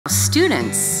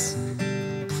students,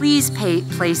 please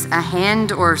place a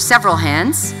hand or several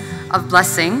hands of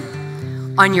blessing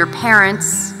on your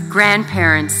parents,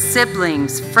 grandparents,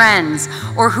 siblings, friends,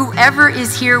 or whoever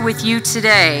is here with you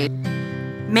today.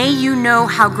 May you know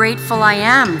how grateful I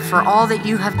am for all that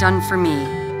you have done for me,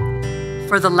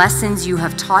 for the lessons you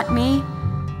have taught me,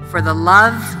 for the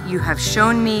love you have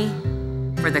shown me,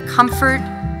 for the comfort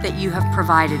that you have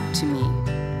provided to me.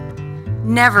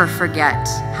 Never forget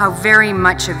how very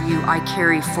much of you I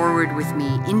carry forward with me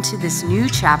into this new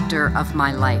chapter of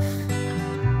my life.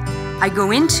 I go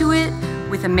into it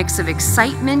with a mix of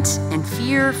excitement and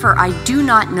fear, for I do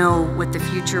not know what the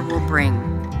future will bring.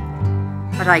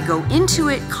 But I go into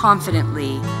it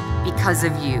confidently because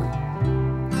of you.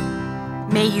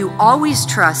 May you always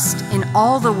trust in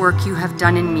all the work you have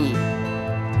done in me,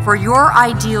 for your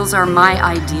ideals are my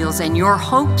ideals and your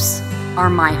hopes are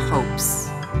my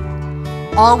hopes.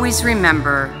 Always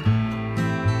remember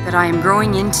that I am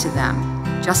growing into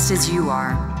them just as you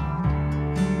are.